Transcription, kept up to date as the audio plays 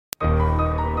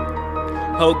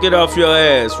Ho, get off your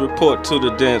ass. Report to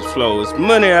the dance floor. It's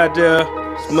money out there.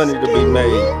 It's money to be made.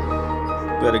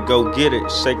 Better go get it.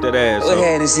 Shake that ass. Go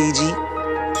ahead and CG.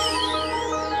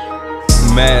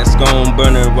 Mask on,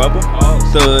 burning rubber.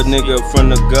 Thug nigga from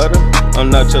the gutter. I'm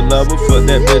not your lover. Fuck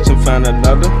that bitch and find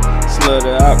another. Slut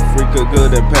her out, freak her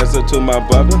good and pass her to my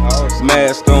brother.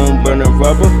 Mask on, burning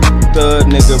rubber. Thug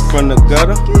nigga from the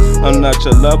gutter. I'm not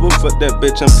your lover. Fuck that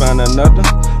bitch and find another.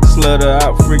 Slut her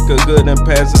out, freak her good and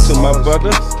pass it to my brother.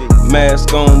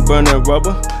 Mask on, burning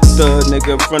rubber. Thug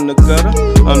nigga from the gutter.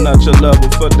 I'm not your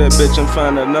lover. Fuck that bitch and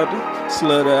find another.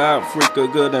 Slut her out, freak her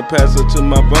good and pass her to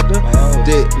my brother.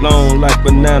 Dick long like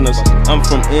bananas. I'm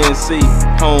from NC,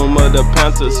 home of the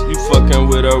Panthers. You fucking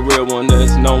with a real one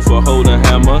that's known for holding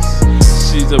hammers.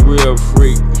 She's a real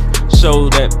freak. Show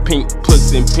that pink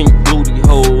pussy and pink booty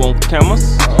hole on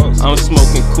cameras. I'm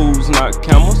smoking cools, not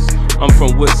camels. I'm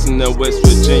from Whitson and West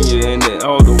Virginia and then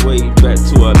all the way back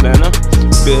to Atlanta.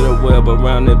 Build a web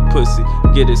around that pussy,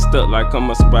 get it stuck like I'm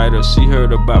a spider. She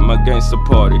heard about my gangster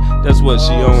party, that's what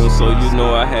she owns, so you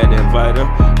know I had to invite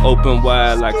her. Open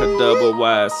wide like a double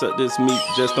wide, suck this meat,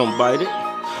 just don't bite it.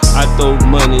 I throw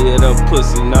money at her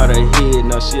pussy, not her head,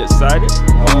 now she excited.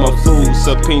 I'm a fool,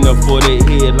 subpoena for that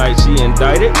head like she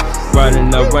indicted.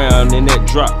 Riding around in that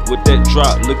drop, with that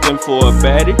drop, looking for a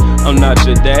baddie. I'm not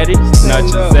your daddy, not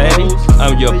your zaddy,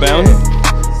 I'm your bounty.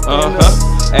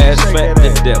 Ass fat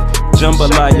to death,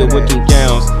 jambalaya with them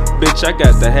gowns. Bitch, I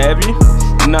got to have you.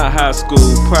 Not high school,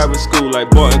 private school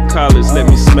like Barton College, let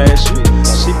me smash you.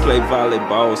 She play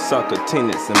volleyball, soccer,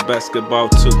 tennis, and basketball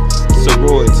too.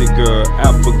 Sorority girl,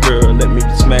 alpha girl, let me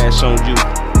smash on you.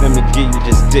 Let me give you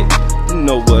this dick, you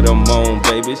know what I'm on,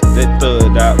 baby. That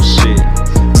thug out shit.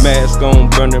 Mask on,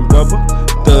 burning rubber.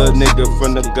 Thug nigga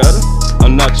from the gutter.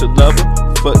 I'm not your lover.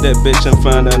 Fuck that bitch and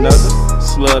find another.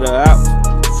 Slut her out,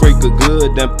 freak her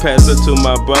good, then pass her to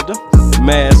my brother.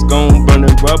 Mask on,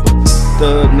 burning rubber.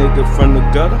 Thug nigga from the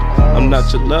gutter. I'm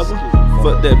not your lover.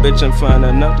 Fuck that bitch and find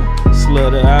another.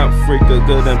 Slut her out, freak her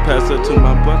good, then pass her to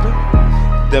my brother.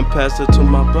 Then pass her to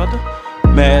my brother.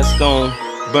 Mask on,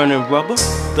 burning rubber.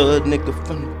 Thug nigga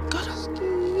from the gutter.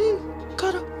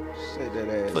 Gutter. Say that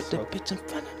ass. Fuck that bitch and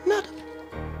find another.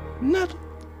 Another.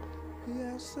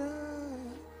 Yes, sir.